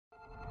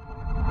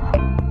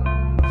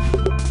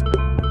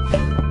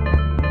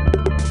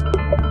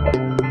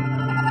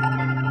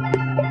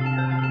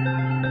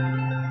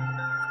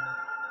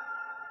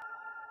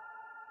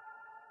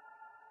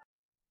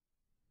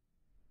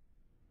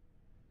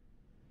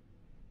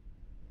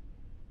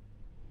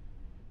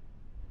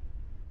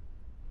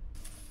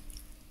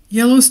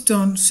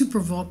Yellowstone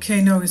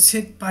supervolcano is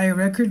hit by a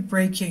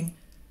record-breaking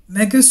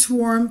mega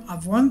swarm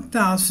of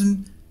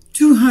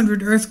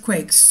 1,200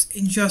 earthquakes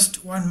in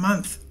just 1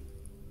 month.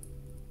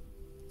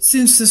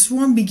 Since the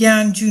swarm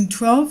began June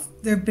 12,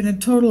 there have been a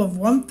total of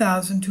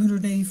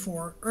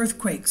 1,284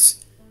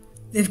 earthquakes.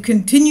 They've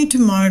continued to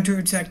monitor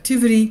its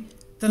activity.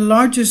 The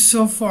largest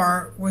so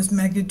far was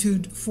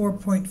magnitude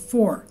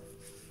 4.4.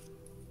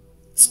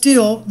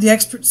 Still, the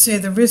experts say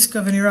the risk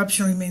of an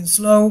eruption remains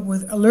low,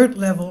 with alert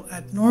level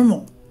at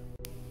normal.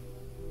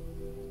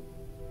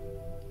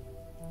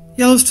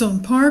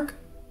 Yellowstone Park,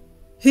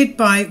 hit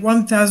by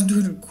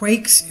 1,200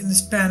 quakes in the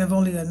span of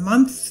only a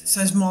month,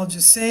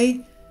 seismologists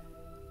say.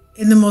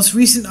 In the most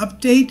recent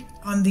update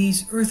on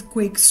these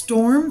earthquake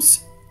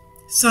storms,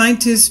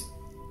 scientists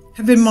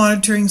have been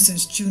monitoring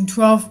since June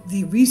 12.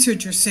 The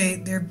researchers say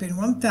there have been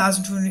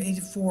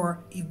 1,284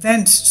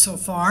 events so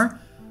far,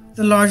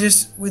 the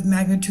largest with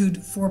magnitude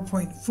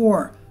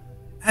 4.4.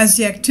 As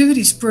the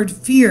activity spurred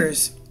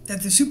fears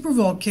that the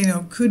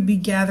supervolcano could be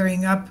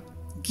gearing up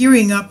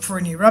for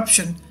an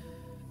eruption,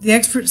 the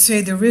experts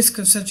say the risk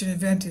of such an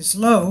event is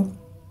low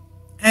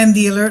and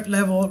the alert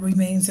level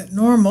remains at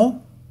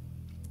normal.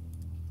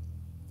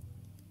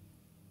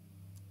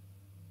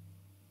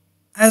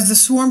 As the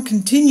swarm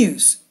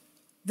continues,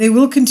 they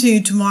will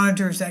continue to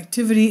monitor its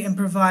activity and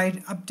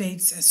provide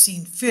updates as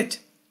seen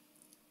fit.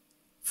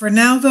 For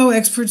now, though,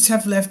 experts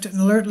have left an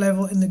alert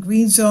level in the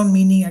green zone,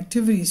 meaning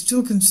activity is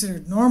still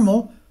considered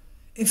normal.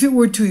 If it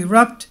were to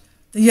erupt,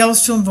 the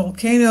Yellowstone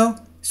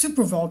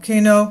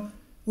supervolcano,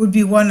 would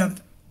be one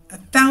of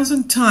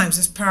 1,000 times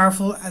as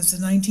powerful as the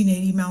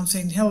 1980 Mount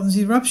St. Helens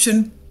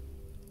eruption,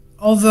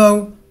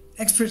 although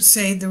experts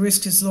say the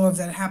risk is low of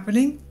that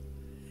happening.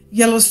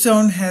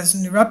 Yellowstone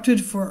hasn't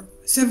erupted for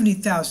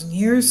 70,000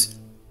 years,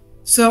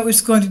 so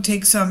it's going to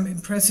take some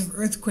impressive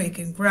earthquake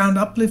and ground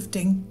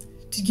uplifting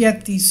to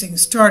get these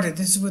things started.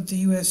 This is what the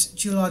U.S.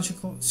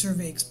 Geological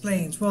Survey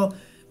explains. Well,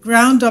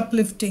 ground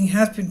uplifting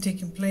has been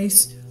taking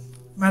place.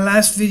 My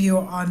last video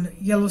on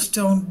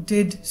Yellowstone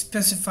did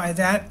specify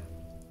that.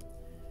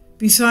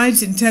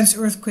 Besides intense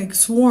earthquake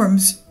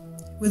swarms,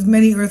 with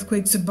many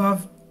earthquakes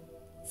above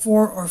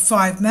 4 or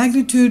 5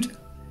 magnitude,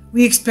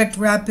 we expect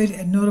rapid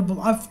and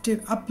notable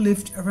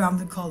uplift around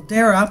the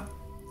caldera,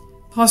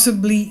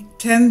 possibly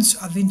tens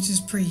of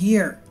inches per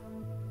year.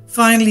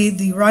 Finally,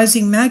 the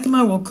rising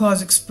magma will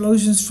cause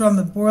explosions from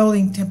the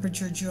boiling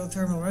temperature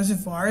geothermal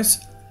reservoirs.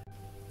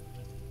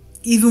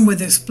 Even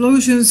with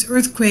explosions,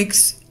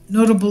 earthquakes,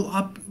 notable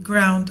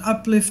ground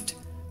uplift,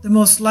 the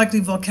most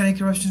likely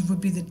volcanic eruptions would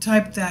be the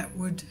type that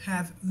would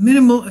have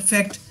minimal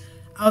effect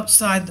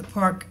outside the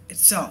park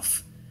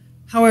itself.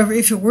 However,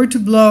 if it were to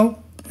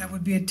blow, that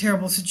would be a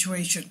terrible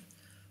situation.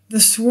 The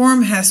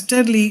swarm has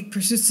steadily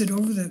persisted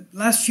over the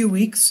last few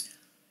weeks.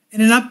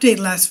 In an update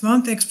last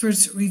month,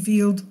 experts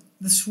revealed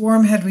the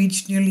swarm had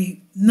reached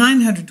nearly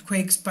 900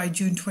 quakes by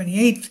June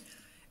 28th,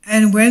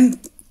 and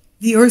when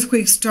the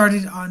earthquake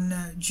started on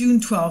June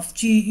 12th,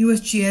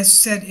 USGS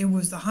said it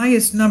was the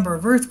highest number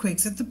of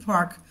earthquakes at the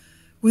park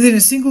within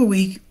a single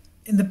week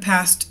in the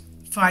past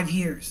 5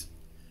 years.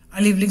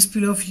 I leave links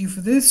below for you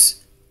for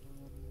this.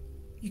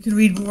 You can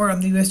read more on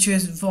the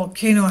USGS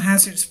Volcano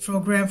Hazards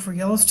Program for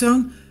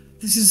Yellowstone.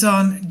 This is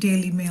on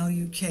Daily Mail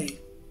UK.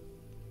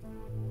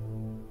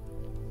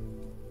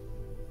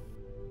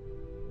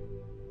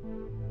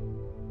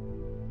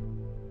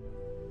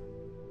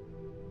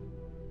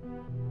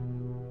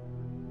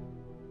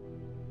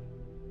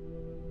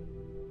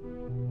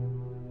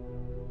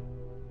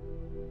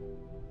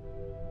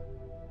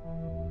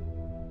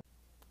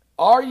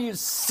 Are you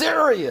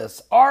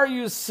serious? Are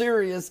you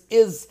serious?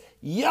 Is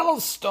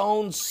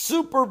Yellowstone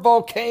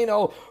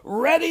supervolcano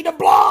ready to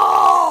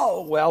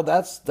blow? Well,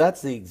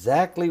 that's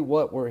exactly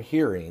what we're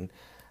hearing.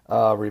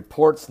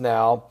 Reports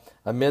now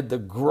amid the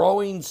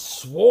growing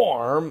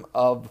swarm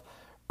of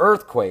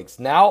earthquakes.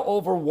 Now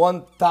over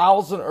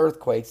 1,000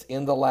 earthquakes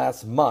in the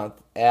last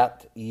month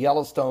at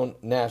Yellowstone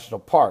National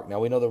Park. Now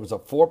we know there was a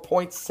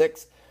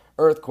 4.6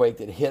 earthquake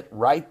that hit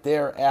right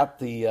there at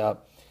the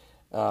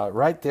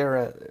right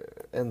there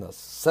in the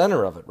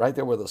center of it, right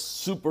there where the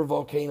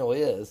supervolcano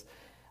is,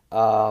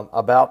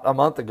 about a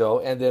month ago.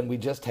 And then we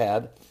just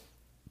had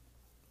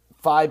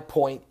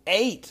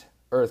 5.8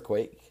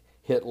 earthquake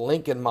hit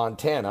Lincoln,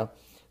 Montana,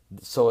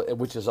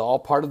 which is all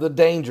part of the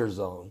danger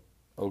zone.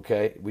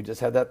 Okay, we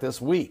just had that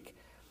this week.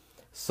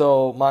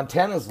 So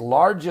Montana's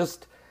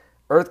largest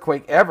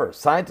earthquake ever.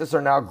 Scientists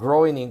are now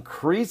growing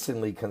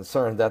increasingly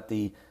concerned that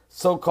the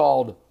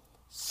so-called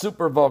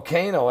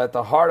supervolcano at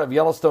the heart of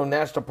Yellowstone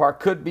National Park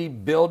could be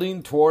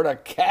building toward a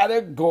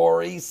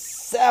Category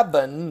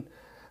 7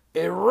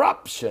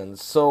 eruption.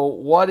 So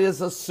what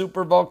is a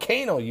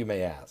supervolcano, you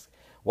may ask?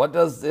 What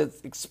does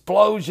its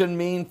explosion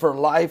mean for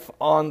life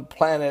on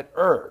planet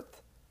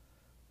Earth?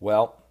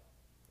 Well,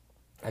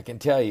 I can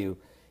tell you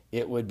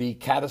it would be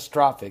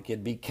catastrophic.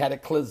 It'd be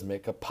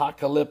cataclysmic,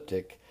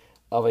 apocalyptic,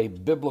 of a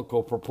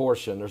biblical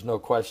proportion. There's no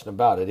question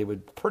about it. It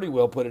would pretty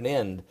well put an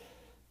end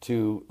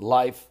to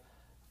life,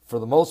 for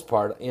the most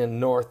part,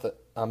 in North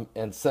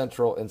and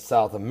Central and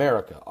South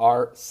America,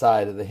 our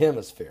side of the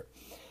hemisphere.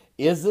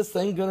 Is this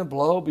thing going to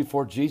blow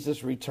before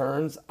Jesus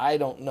returns? I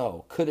don't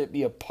know. Could it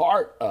be a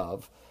part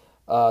of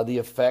the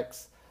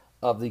effects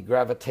of the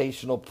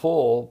gravitational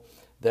pull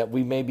that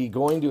we may be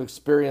going to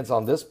experience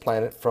on this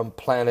planet from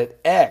planet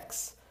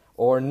X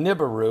or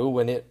Nibiru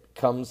when it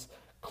comes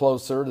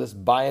closer, this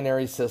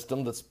binary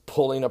system that's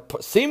pulling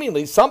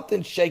seemingly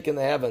something shaking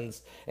the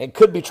heavens and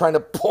could be trying to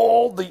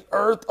pull the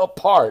earth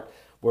apart.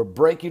 We're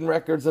breaking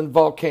records in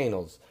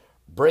volcanoes,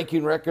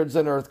 breaking records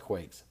in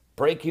earthquakes,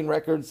 breaking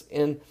records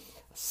in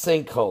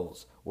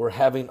sinkholes. We're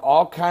having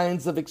all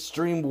kinds of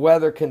extreme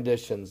weather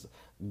conditions,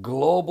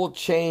 global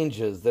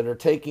changes that are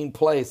taking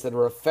place that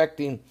are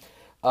affecting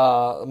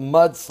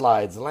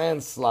mudslides,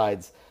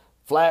 landslides,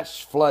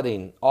 flash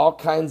flooding, all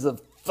kinds of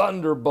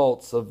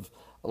thunderbolts of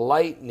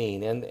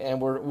lightning,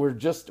 and we're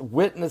just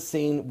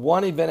witnessing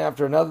one event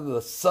after another.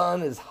 The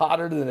sun is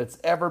hotter than it's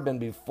ever been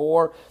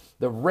before.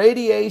 The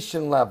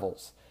radiation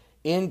levels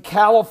in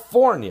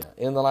California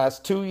in the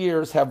last 2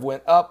 years have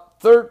went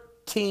up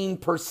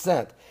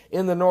 13%.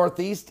 In the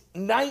Northeast,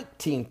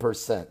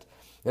 19%.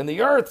 And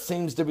the earth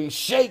seems to be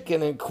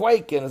shaking and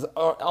quaking. It's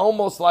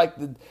almost like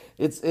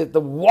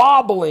the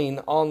wobbling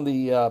on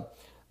the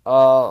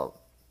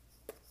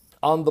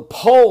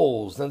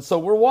poles. And so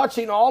we're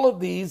watching all of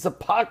these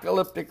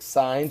apocalyptic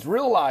signs,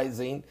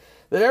 realizing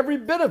that every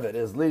bit of it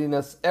is leading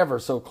us ever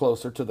so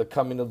closer to the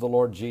coming of the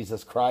Lord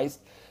Jesus Christ.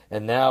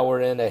 And now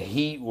we're in a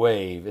heat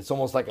wave. It's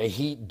almost like a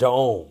heat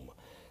dome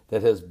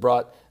that has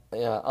brought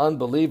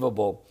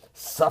unbelievable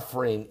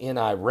suffering in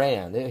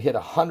Iran. It hit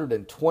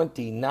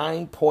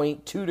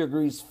 129.2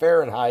 degrees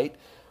Fahrenheit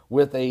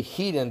with a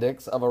heat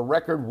index of a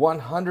record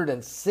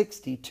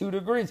 162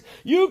 degrees.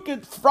 You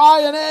could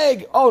fry an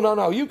egg. Oh,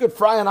 no. You could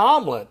fry an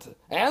omelet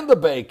and the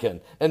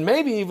bacon and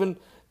maybe even,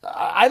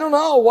 I don't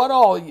know what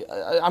all.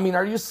 I mean,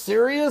 are you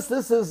serious?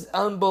 This is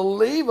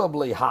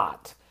unbelievably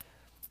hot.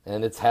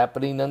 And it's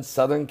happening in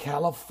Southern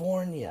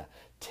California.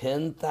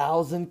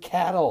 10,000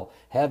 cattle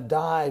have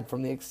died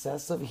from the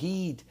excessive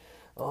heat.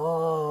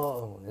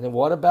 Oh, and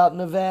what about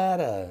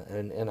Nevada?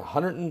 And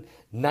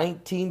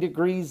 119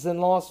 degrees in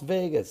Las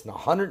Vegas, and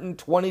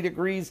 120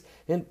 degrees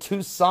in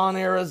Tucson,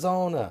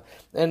 Arizona,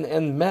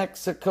 and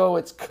Mexico.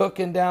 It's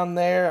cooking down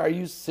there. Are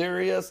you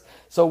serious?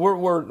 So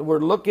we're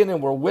looking and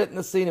we're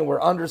witnessing and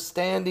we're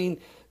understanding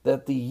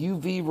that the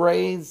UV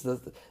rays,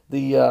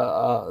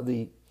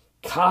 the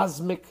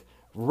cosmic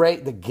ray,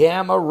 the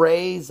gamma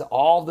rays,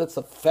 all that's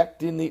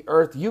affecting the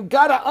earth. You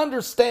got to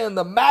understand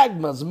the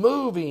magma's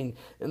moving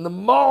and the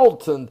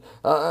molten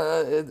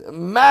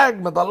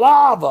magma, the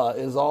lava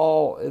is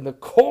all in the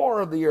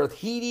core of the earth,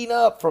 heating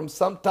up from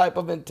some type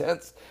of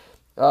intense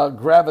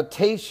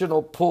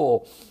gravitational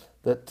pull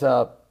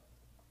that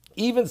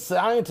even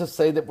scientists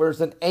say that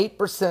there's an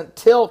 8%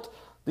 tilt.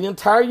 The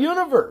entire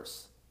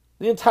universe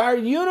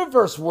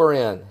we're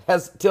in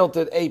has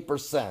tilted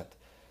 8%.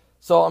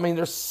 So, I mean,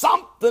 there's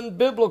something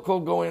biblical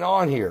going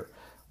on here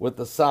with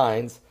the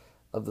signs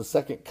of the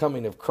second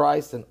coming of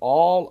Christ, and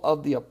all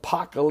of the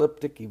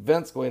apocalyptic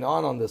events going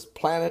on this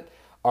planet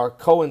are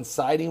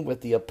coinciding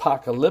with the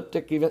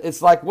apocalyptic event.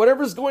 It's like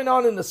whatever's going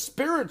on in the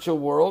spiritual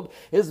world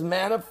is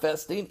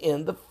manifesting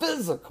in the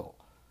physical.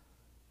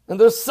 And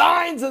there's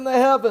signs in the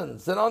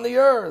heavens and on the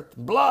earth,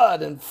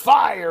 blood and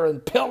fire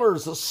and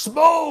pillars of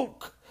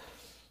smoke.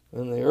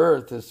 And the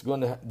earth is going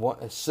to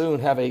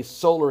soon have a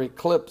solar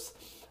eclipse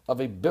of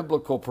a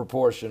biblical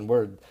proportion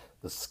where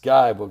the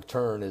sky will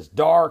turn as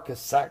dark as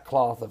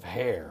sackcloth of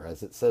hair,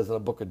 as it says in the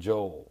book of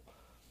Joel.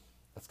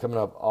 That's coming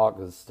up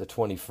August the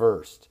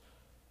 21st.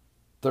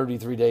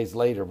 33 days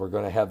later, we're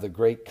going to have the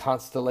great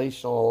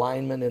constellational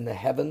alignment in the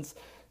heavens.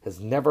 Has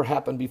never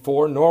happened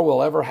before, nor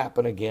will ever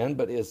happen again,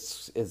 but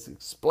is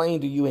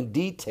explained to you in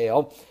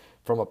detail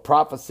from a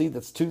prophecy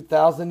that's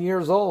 2,000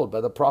 years old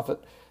by the prophet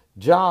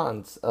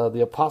John,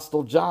 the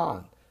Apostle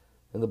John,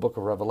 in the book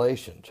of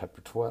Revelation,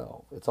 chapter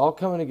 12. It's all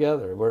coming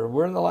together.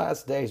 We're in the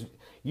last days.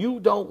 You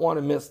don't want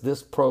to miss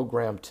this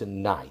program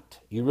tonight.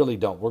 You really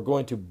don't. We're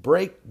going to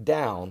break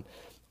down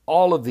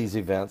all of these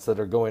events that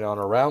are going on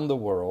around the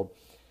world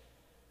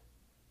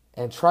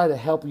and try to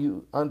help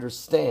you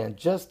understand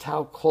just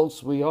how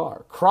close we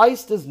are.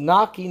 Christ is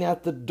knocking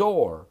at the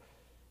door.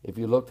 If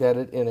you looked at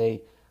it in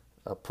a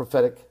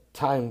prophetic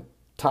time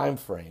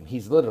frame,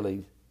 he's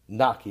literally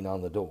knocking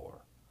on the door.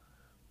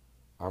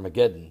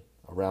 Armageddon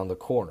around the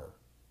corner.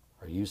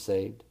 Are you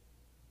saved?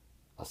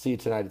 I'll see you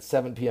tonight at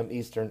 7 p.m.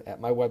 Eastern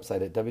at my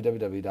website at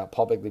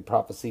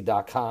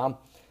www.paulbegleyprophecy.com.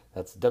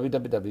 That's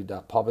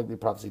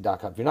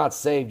www.paulbegleyprophecy.com. If you're not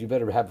saved, you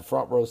better have a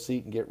front row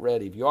seat and get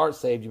ready. If you are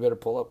saved, you better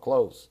pull up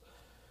close.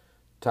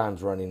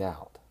 Time's running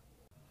out.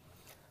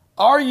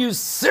 Are you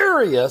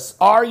serious?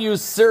 Are you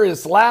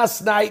serious?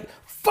 Last night,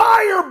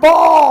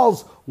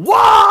 fireballs!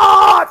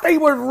 What? They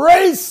were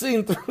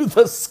racing through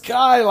the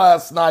sky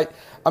last night.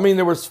 I mean,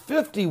 there was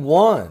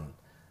 51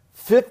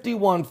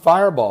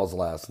 fireballs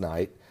last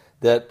night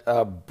that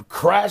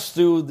crashed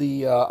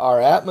through our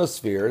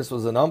atmosphere. This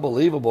was an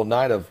unbelievable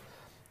night of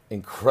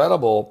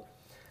incredible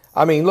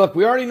I mean, look,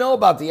 we already know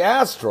about the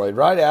asteroid,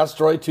 right?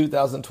 Asteroid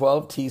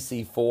 2012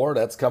 TC4,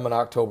 that's coming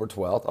October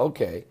 12th.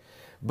 Okay.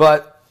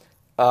 But,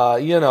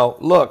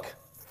 look,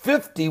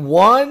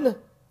 51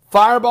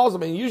 fireballs. I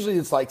mean, usually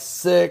it's like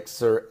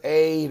 6 or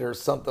 8 or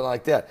something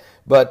like that.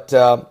 But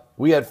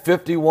we had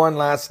 51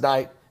 last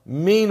night.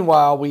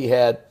 Meanwhile, we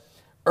had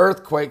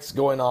earthquakes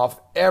going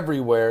off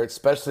everywhere,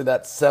 especially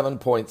that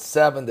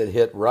 7.7 that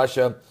hit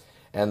Russia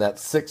and that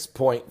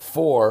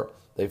 6.4.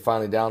 They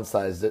finally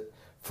downsized it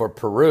for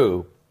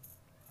Peru.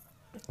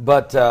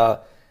 But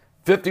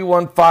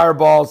 51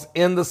 fireballs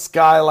in the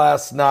sky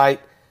last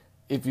night.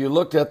 If you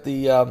looked at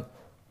the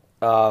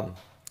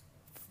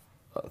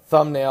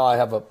thumbnail, I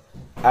have an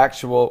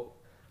actual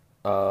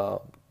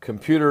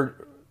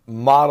computer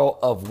model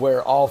of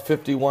where all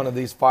 51 of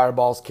these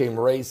fireballs came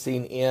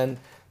racing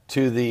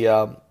into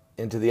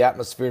the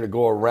atmosphere to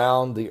go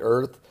around the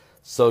Earth.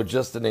 So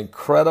just an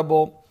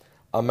incredible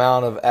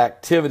amount of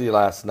activity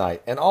last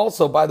night. And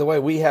also, by the way,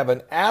 we have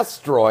an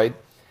asteroid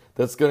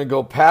that's going to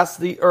go past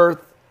the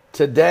Earth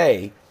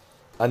today,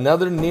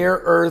 another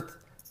near-Earth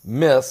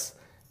miss.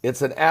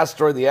 It's an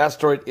asteroid. The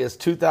asteroid is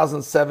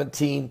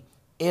 2017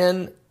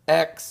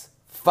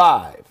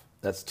 NX5.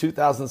 That's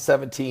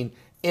 2017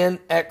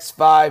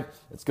 NX5.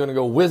 It's going to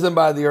go whizzing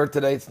by the Earth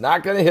today. It's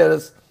not going to hit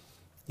us.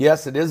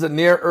 Yes, it is a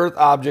near-Earth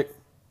object,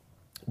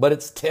 but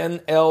it's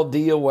 10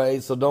 LD away,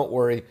 so don't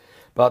worry.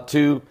 About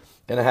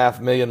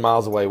 2.5 million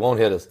miles away. Won't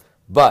hit us,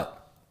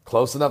 but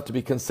close enough to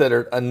be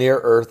considered a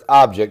near-Earth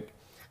object.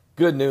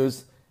 Good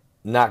news,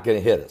 not going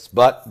to hit us.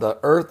 But the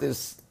Earth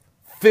is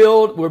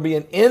filled. We're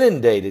being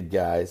inundated,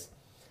 guys.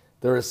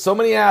 There are so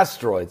many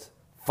asteroids.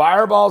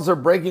 Fireballs are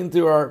breaking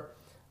through our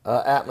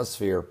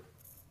atmosphere.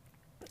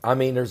 I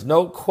mean, there's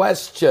no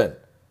question.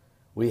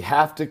 We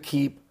have to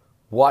keep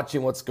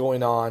watching what's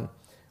going on.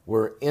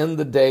 We're in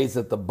the days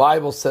that the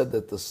Bible said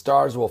that the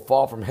stars will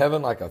fall from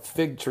heaven like a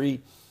fig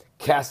tree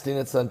casting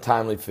its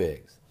untimely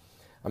figs.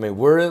 I mean,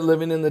 we're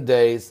living in the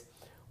days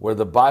where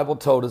the Bible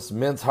told us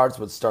men's hearts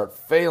would start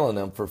failing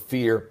them for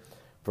fear,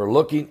 for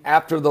looking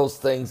after those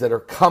things that are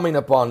coming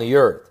upon the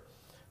earth.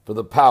 For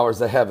the powers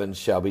of heaven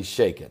shall be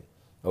shaken.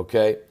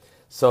 Okay?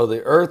 So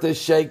the earth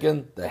is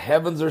shaken, the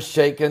heavens are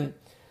shaken,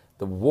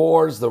 the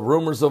wars, the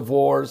rumors of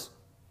wars,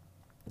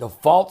 the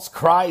false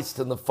Christ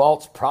and the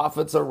false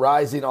prophets are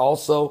rising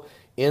also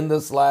in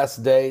this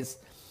last days.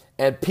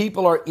 And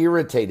people are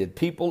irritated.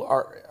 People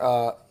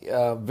are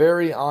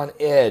very on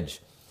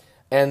edge.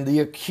 And the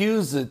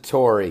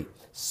accusatory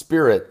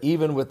spirit,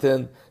 even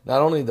within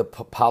not only the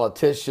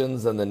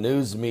politicians and the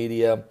news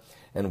media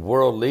and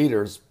world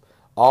leaders,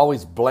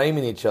 always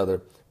blaming each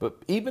other, but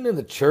even in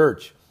the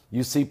church,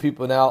 you see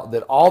people now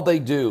that all they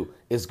do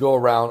is go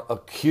around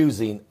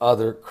accusing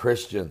other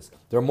Christians.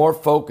 They're more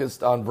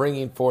focused on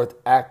bringing forth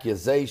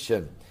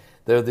accusation.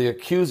 They're the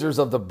accusers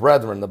of the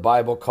brethren, the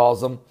Bible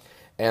calls them,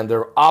 and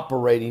they're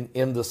operating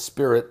in the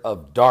spirit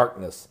of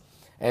darkness.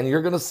 And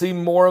you're going to see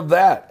more of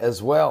that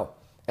as well.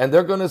 And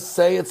they're going to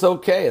say it's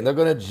okay, and they're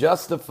going to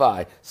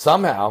justify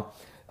somehow,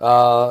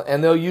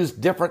 and they'll use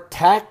different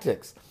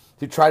tactics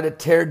to try to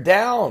tear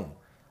down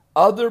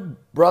other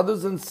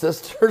brothers and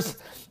sisters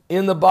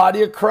in the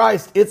body of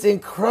Christ. It's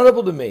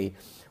incredible to me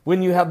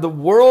when you have the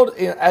world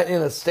in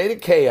a state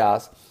of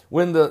chaos,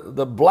 when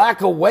the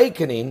Black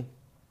Awakening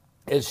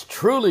is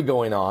truly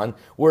going on,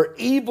 where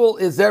evil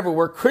is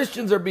everywhere.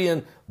 Christians are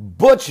being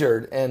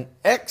butchered and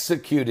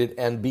executed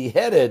and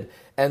beheaded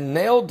and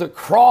nailed to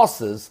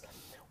crosses.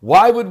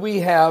 Why would we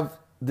have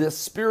this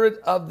spirit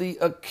of the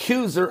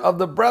accuser of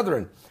the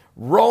brethren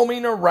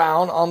roaming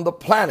around on the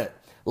planet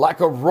like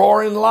a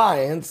roaring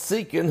lion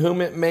seeking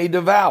whom it may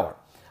devour?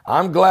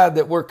 I'm glad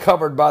that we're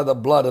covered by the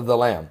blood of the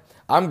Lamb.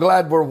 I'm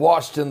glad we're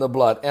washed in the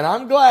blood. And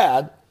I'm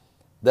glad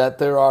that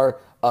there are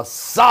a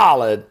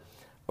solid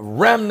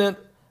remnant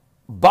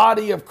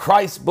body of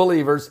Christ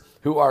believers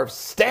who are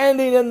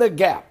standing in the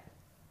gap.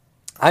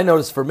 I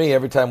notice for me,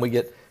 every time we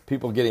get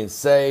people getting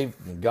saved,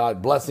 and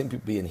God blessing,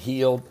 people being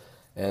healed,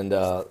 and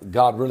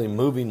God really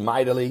moving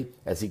mightily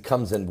as he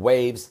comes in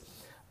waves,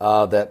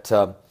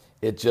 that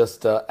it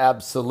just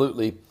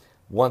absolutely,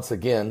 once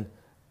again,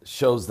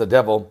 shows the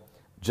devil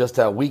just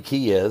how weak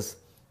he is,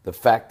 the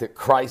fact that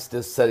Christ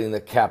is setting the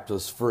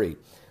captives free.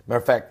 Matter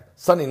of fact,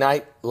 Sunday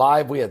night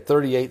live, we had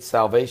 38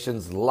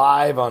 salvations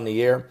live on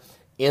the air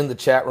in the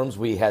chat rooms.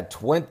 We had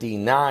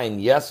 29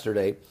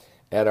 yesterday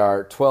at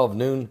our 12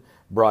 noon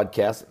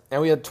broadcast,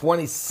 and we had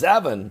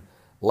 27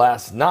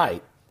 last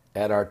night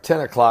at our 10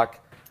 o'clock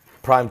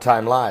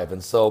primetime live.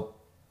 And so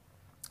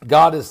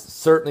God is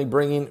certainly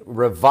bringing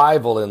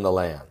revival in the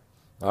land.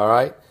 All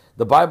right?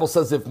 The Bible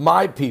says, if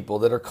my people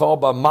that are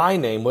called by my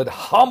name would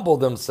humble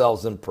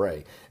themselves and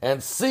pray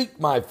and seek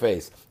my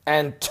face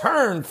and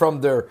turn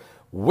from their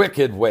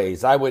wicked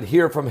ways, I would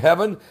hear from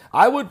heaven,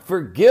 I would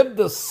forgive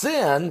the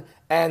sin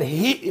and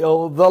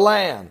heal the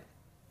land.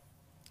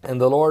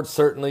 And the Lord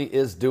certainly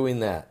is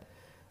doing that.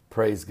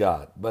 Praise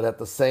God. But at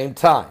the same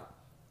time,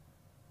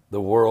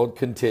 the world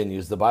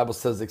continues. The Bible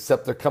says,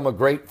 except there come a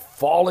great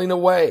falling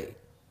away,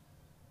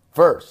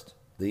 first,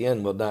 the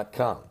end will not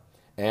come.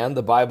 And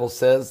the Bible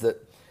says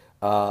that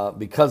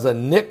because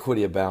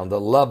iniquity abound,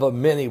 the love of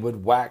many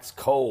would wax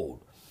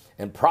cold.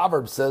 And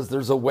Proverbs says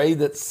there's a way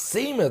that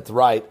seemeth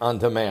right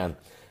unto man,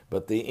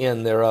 but the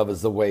end thereof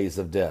is the ways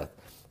of death.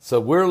 So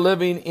we're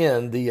living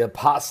in the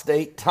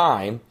apostate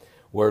time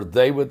where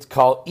they would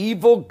call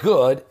evil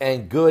good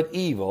and good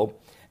evil,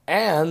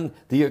 and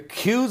the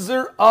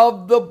accuser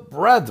of the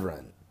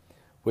brethren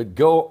would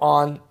go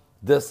on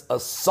this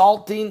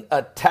assaulting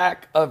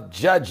attack of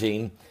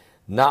judging,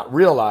 not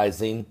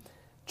realizing,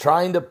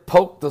 trying to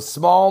poke the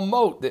small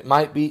mote that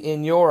might be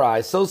in your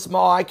eye. So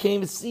small I can't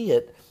even see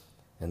it,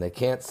 and they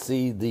can't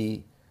see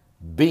the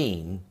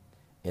beam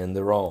in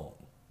their own.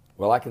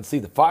 Well, I can see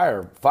the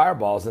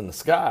fireballs in the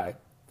sky.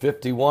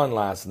 51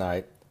 last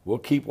night. We'll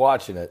keep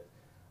watching it.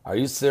 Are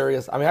you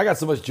serious? I mean, I got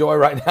so much joy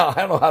right now.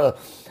 I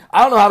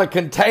don't know how to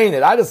contain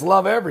it. I just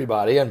love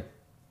everybody, and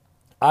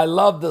I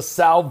love the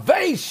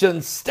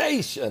salvation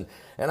station,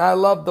 and I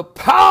love the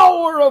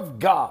power of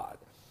God.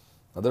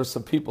 Now, there's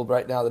some people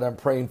right now that I'm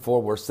praying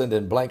for. We're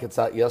sending blankets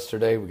out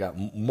yesterday. We got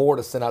more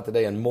to send out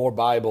today, and more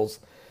Bibles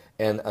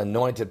and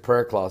anointed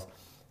prayer cloths.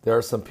 There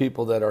are some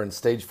people that are in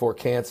stage 4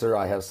 cancer.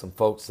 I have some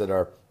folks that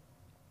are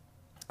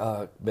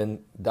been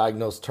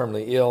diagnosed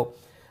terminally ill.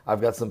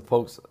 I've got some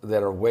folks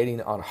that are waiting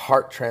on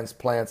heart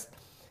transplants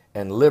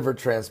and liver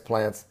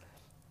transplants,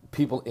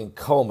 people in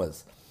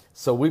comas.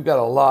 So we've got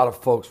a lot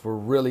of folks we're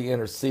really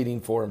interceding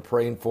for and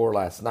praying for.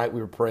 Last night we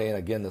were praying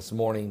again this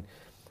morning,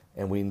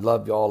 and we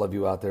love all of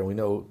you out there. We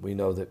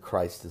know that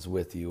Christ is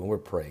with you, and we're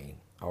praying,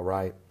 all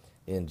right,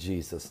 in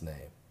Jesus' name.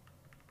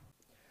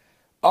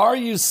 Are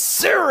you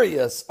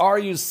serious? Are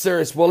you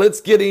serious? Well,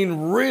 it's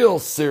getting real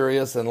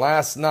serious. And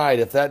last night,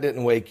 if that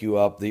didn't wake you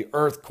up, the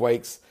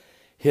earthquakes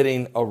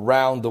hitting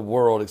around the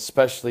world,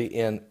 especially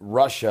in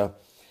Russia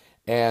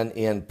and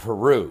in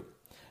Peru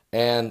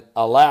and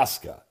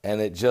Alaska, and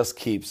it just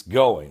keeps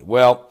going.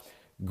 Well,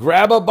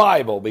 grab a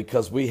Bible,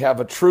 because we have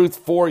a truth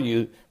for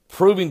you,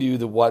 proving to you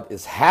that what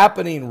is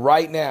happening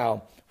right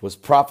now was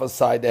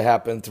prophesied to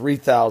happen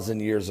 3,000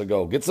 years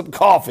ago. Get some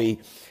coffee.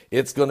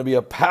 It's going to be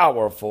a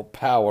powerful,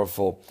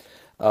 powerful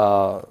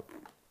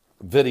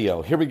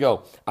video. Here we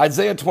go.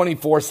 Isaiah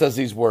 24 says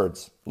these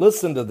words.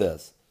 Listen to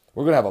this.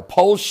 We're going to have a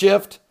pole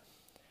shift.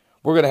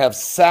 We're going to have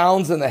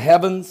sounds in the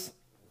heavens.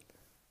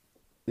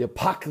 The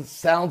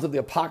sounds of the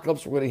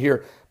apocalypse. We're going to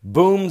hear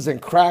booms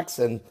and cracks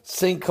and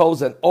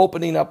sinkholes and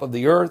opening up of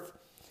the earth.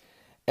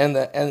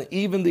 And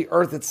even the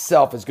earth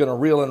itself is going to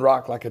reel and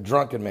rock like a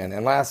drunken man.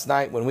 And last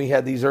night when we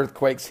had these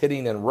earthquakes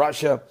hitting in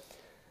Russia,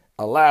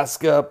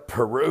 Alaska,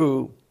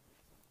 Peru,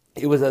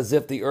 it was as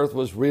if the earth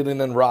was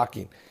reeling and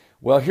rocking.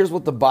 Well, here's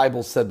what the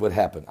Bible said would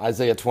happen.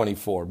 Isaiah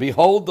 24.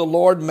 Behold, the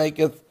Lord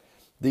maketh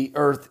the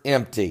earth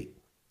empty,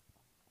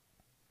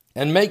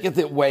 and maketh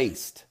it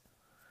waste,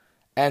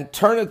 and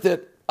turneth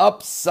it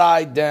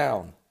upside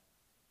down.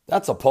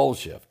 That's a pole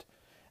shift.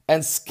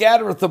 And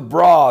scattereth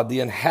abroad the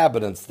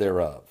inhabitants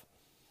thereof.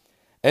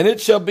 And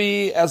it shall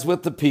be as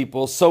with the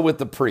people, so with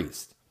the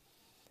priest.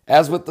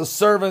 As with the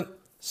servant,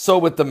 so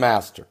with the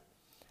master.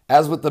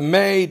 As with the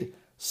maid,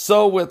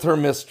 so with her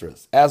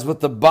mistress. As with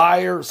the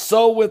buyer,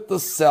 so with the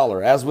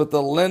seller. As with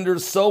the lender,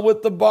 so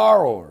with the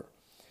borrower.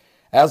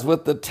 As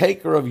with the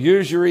taker of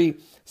usury,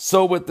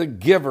 so with the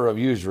giver of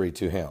usury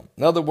to him.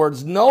 In other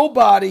words,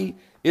 nobody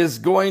is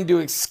going to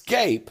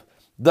escape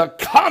the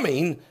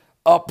coming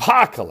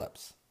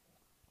apocalypse.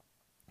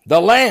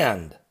 The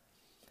land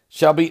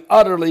shall be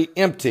utterly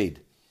emptied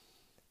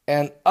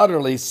and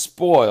utterly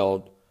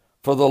spoiled,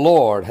 for the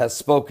Lord has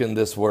spoken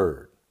this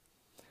word.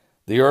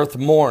 The earth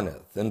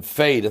mourneth and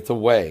fadeth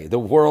away. The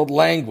world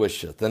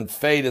languisheth and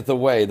fadeth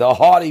away. The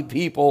haughty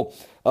people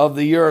of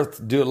the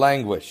earth do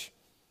languish.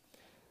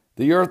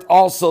 The earth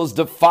also is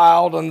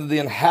defiled unto the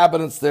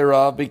inhabitants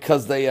thereof,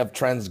 because they have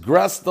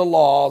transgressed the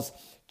laws,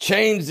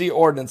 changed the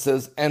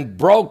ordinances, and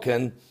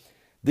broken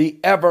the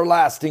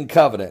everlasting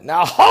covenant.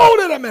 Now hold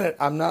it a minute.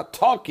 I'm not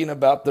talking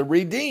about the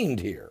redeemed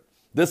here.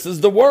 This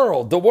is the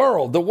world, the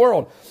world, the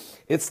world.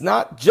 It's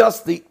not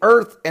just the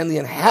earth and the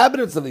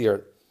inhabitants of the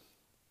earth,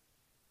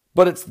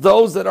 but it's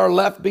those that are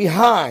left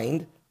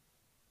behind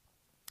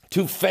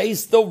to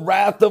face the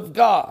wrath of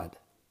God.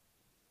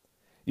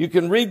 You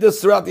can read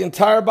this throughout the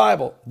entire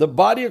Bible. The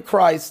body of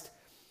Christ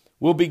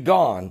will be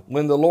gone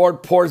when the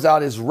Lord pours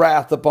out his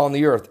wrath upon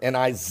the earth. And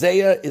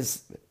Isaiah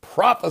is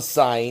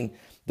prophesying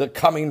the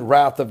coming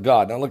wrath of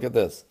God. Now look at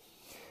this.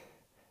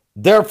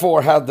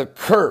 Therefore hath the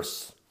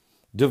curse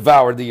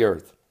devoured the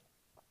earth,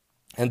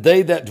 and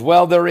they that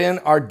dwell therein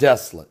are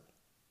desolate.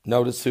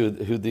 Notice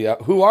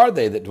who are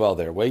they that dwell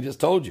there? Well, he just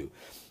told you.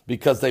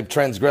 Because they've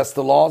transgressed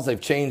the laws,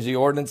 they've changed the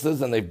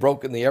ordinances, and they've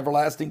broken the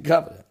everlasting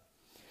covenant.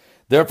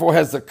 Therefore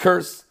has the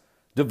curse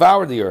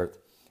devoured the earth,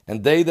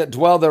 and they that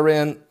dwell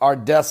therein are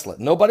desolate.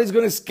 Nobody's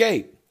going to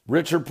escape.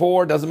 Rich or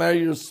poor, doesn't matter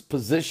your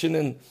position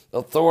and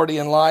authority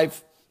in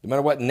life, no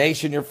matter what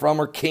nation you're from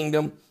or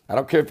kingdom. I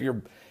don't care if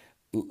you're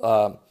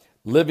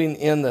living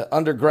in the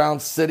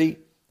underground city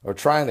or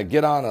trying to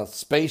get on a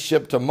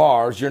spaceship to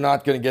Mars, you're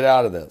not going to get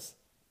out of this.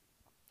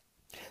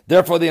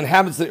 Therefore the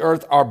inhabitants of the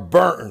earth are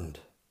burned.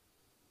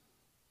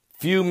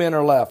 Few men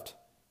are left.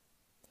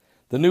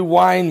 The new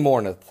wine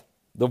mourneth,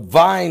 the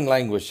vine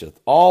languisheth,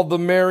 all the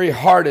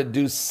merry-hearted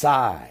do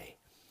sigh.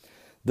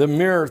 The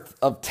mirth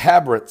of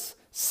tabrets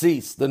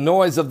cease, the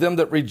noise of them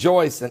that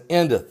rejoice and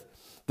endeth.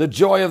 The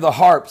joy of the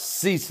harp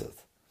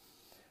ceaseth.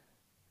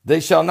 They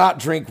shall not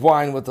drink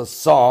wine with a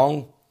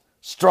song.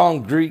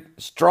 Strong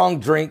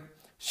drink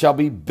shall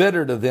be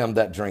bitter to them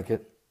that drink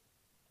it.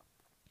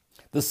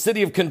 The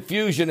city of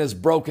confusion is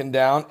broken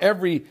down.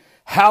 Every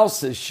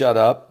house is shut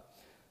up,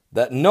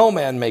 that no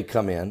man may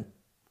come in.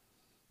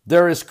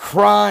 There is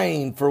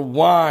crying for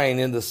wine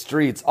in the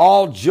streets.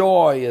 All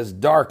joy is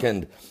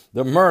darkened.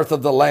 The mirth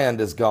of the land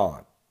is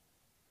gone.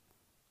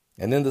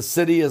 And in the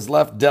city is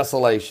left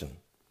desolation,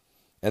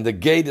 and the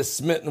gate is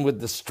smitten with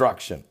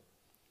destruction.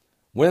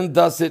 When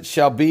thus it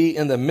shall be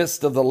in the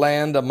midst of the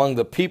land among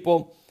the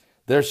people,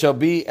 there shall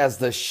be as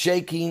the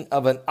shaking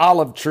of an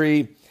olive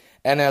tree,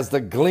 and as the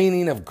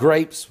gleaning of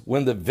grapes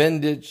when the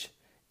vintage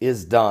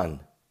is done.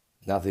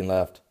 Nothing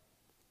left.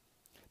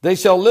 They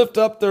shall lift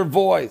up their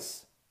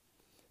voice.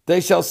 They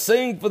shall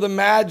sing for the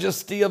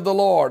majesty of the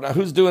Lord. Now,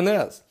 who's doing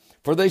this?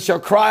 For they shall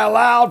cry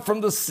aloud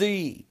from the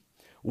sea.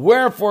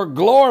 Wherefore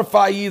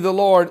glorify ye the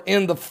Lord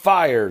in the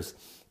fires,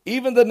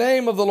 even the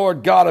name of the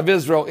Lord God of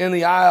Israel in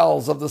the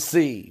isles of the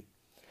sea.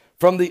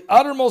 From the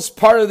uttermost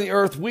part of the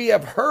earth we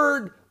have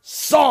heard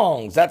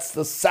songs. That's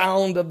the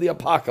sound of the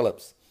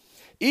apocalypse.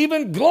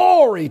 Even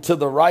glory to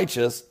the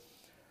righteous.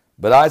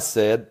 But I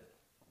said,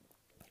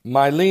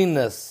 my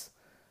leanness,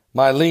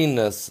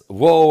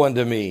 woe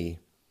unto me.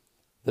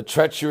 The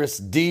treacherous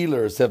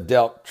dealers have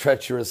dealt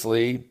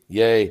treacherously.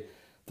 Yea,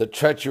 the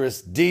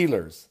treacherous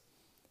dealers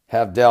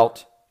have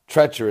dealt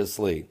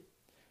treacherously.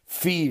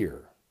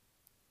 Fear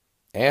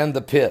and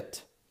the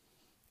pit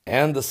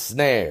and the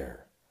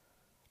snare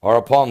are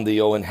upon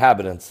thee, O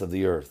inhabitants of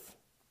the earth.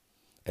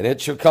 And it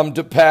shall come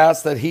to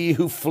pass that he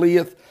who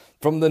fleeth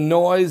from the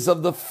noise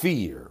of the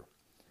fear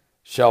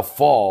shall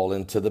fall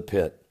into the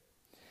pit.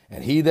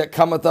 And he that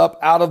cometh up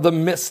out of the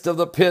midst of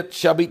the pit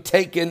shall be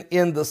taken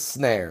in the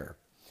snare.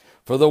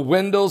 For the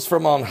windows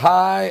from on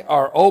high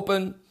are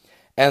open,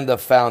 and the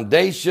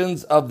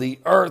foundations of the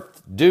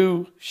earth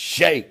do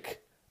shake.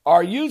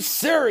 Are you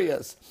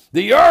serious?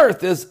 The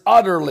earth is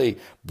utterly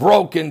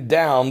broken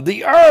down.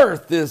 The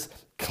earth is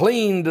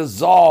clean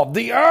dissolved.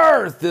 The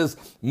earth is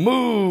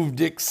moved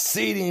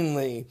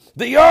exceedingly.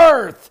 The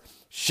earth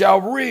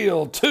shall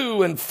reel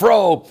to and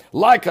fro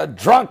like a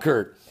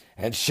drunkard,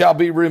 and shall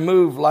be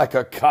removed like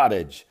a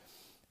cottage.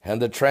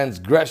 And the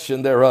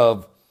transgression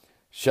thereof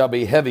shall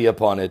be heavy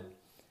upon it,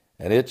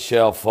 and it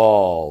shall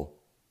fall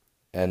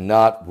and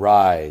not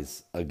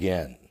rise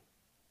again.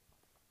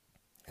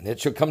 And it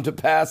shall come to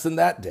pass in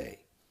that day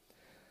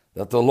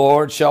that the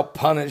Lord shall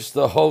punish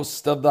the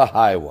host of the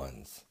high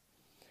ones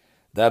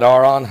that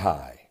are on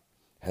high,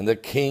 and the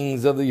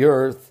kings of the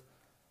earth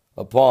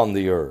upon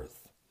the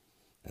earth.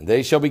 And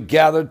they shall be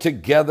gathered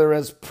together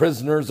as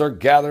prisoners are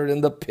gathered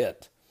in the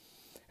pit,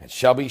 and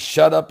shall be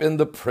shut up in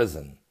the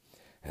prison.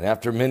 And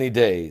after many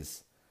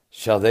days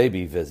shall they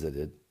be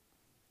visited.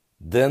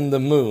 Then the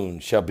moon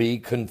shall be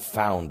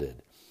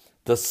confounded,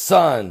 the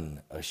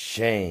sun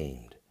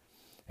ashamed.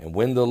 And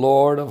when the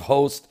Lord of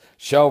hosts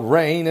shall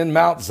reign in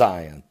Mount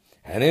Zion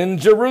and in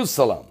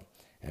Jerusalem,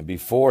 and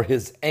before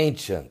his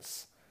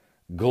ancients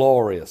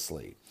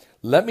gloriously.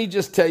 Let me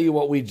just tell you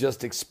what we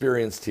just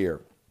experienced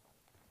here.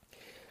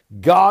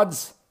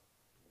 God's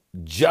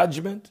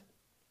judgment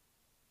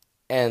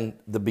and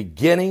the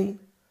beginning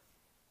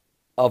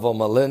of a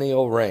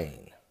millennial reign.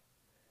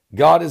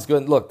 God is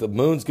going, look, the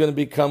moon's going to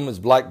become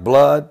as like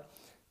blood.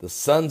 The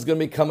sun's going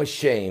to become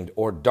ashamed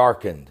or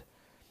darkened.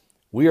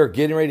 We are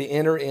getting ready to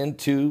enter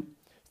into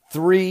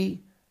 3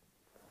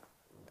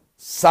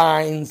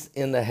 signs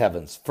in the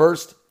heavens.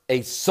 First,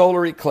 a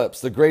solar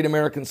eclipse, the Great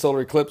American Solar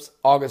Eclipse,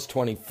 August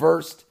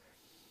 21st.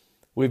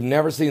 We've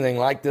never seen anything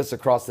like this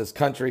across this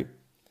country.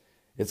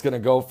 It's going to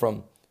go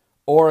from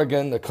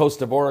Oregon, the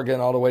coast of Oregon,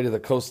 all the way to the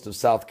coast of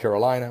South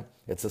Carolina.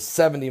 It's a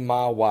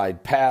 70-mile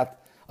wide path,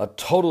 a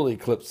total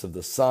eclipse of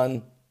the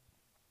sun.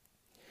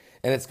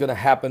 And it's going to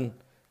happen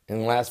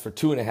and last for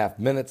 2.5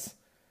 minutes.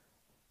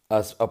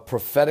 A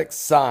prophetic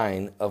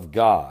sign of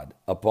God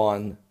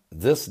upon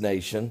this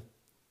nation,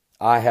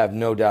 I have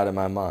no doubt in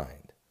my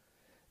mind.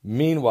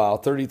 Meanwhile,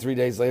 33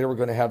 days later, we're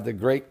going to have the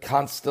great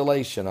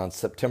constellation on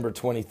September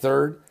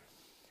 23rd.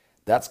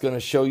 That's going to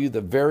show you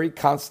the very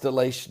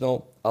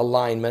constellational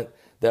alignment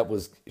that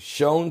was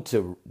shown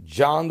to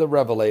John the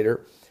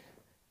Revelator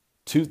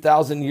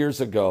 2,000 years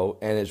ago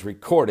and is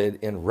recorded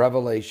in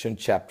Revelation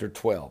chapter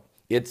 12.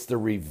 It's the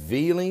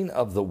revealing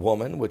of the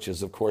woman, which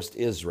is, of course,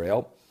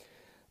 Israel,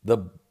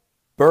 the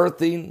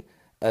birthing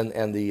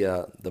and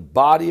the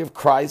body of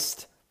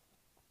Christ,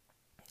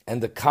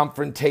 and the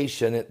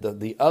confrontation.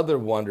 The other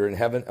wonder in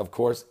heaven, of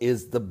course,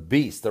 is the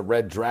beast, the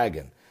red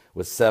dragon,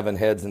 with 7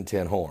 heads and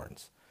 10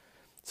 horns.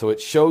 So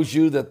it shows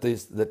you that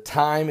the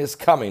time is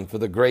coming for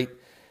the great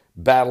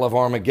battle of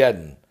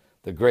Armageddon,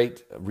 the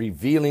great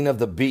revealing of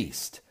the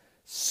beast,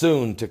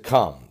 soon to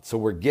come. So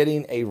we're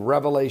getting a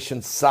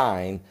revelation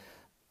sign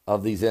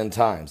of these end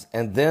times.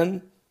 And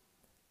then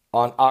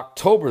On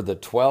October the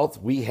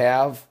 12th, we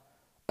have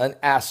an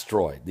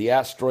asteroid. The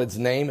asteroid's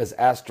name is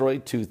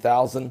Asteroid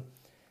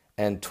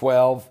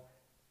 2012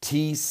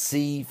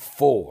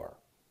 TC4.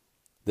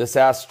 This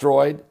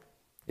asteroid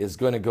is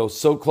going to go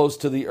so close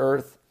to the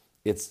Earth,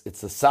 it's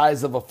the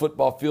size of a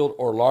football field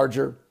or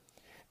larger,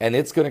 and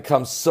it's going to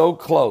come so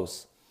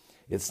close.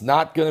 It's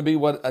not going to be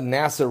what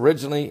NASA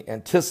originally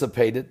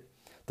anticipated.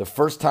 The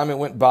first time it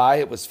went by,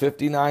 it was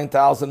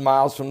 59,000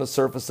 miles from the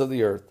surface of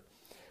the Earth,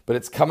 but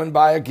it's coming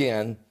by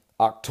again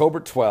October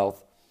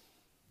 12th,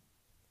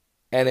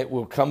 and it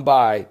will come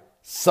by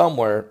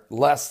somewhere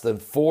less than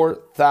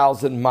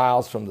 4,000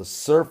 miles from the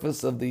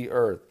surface of the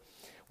Earth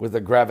with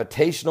a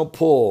gravitational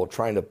pull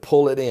trying to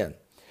pull it in.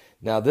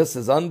 Now, this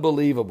is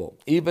unbelievable.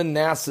 Even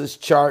NASA's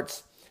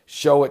charts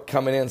show it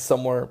coming in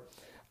somewhere.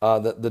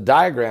 The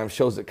diagram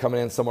shows it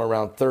coming in somewhere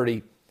around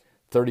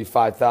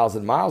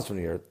 35,000 miles from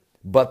the Earth,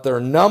 but their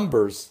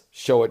numbers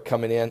show it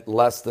coming in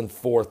less than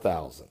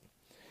 4,000.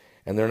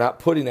 And they're not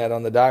putting that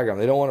on the diagram.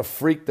 They don't want to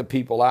freak the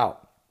people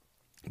out.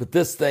 But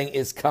this thing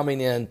is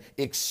coming in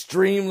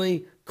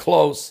extremely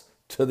close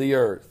to the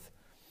Earth.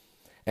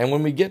 And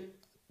when we get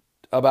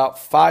about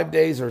 5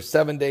 days or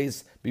 7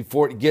 days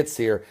before it gets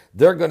here,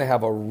 they're going to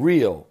have a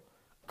real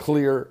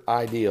clear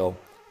idea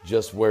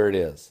just where it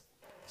is.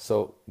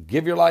 So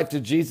give your life to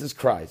Jesus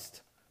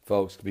Christ,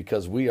 folks,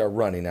 because we are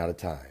running out of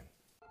time.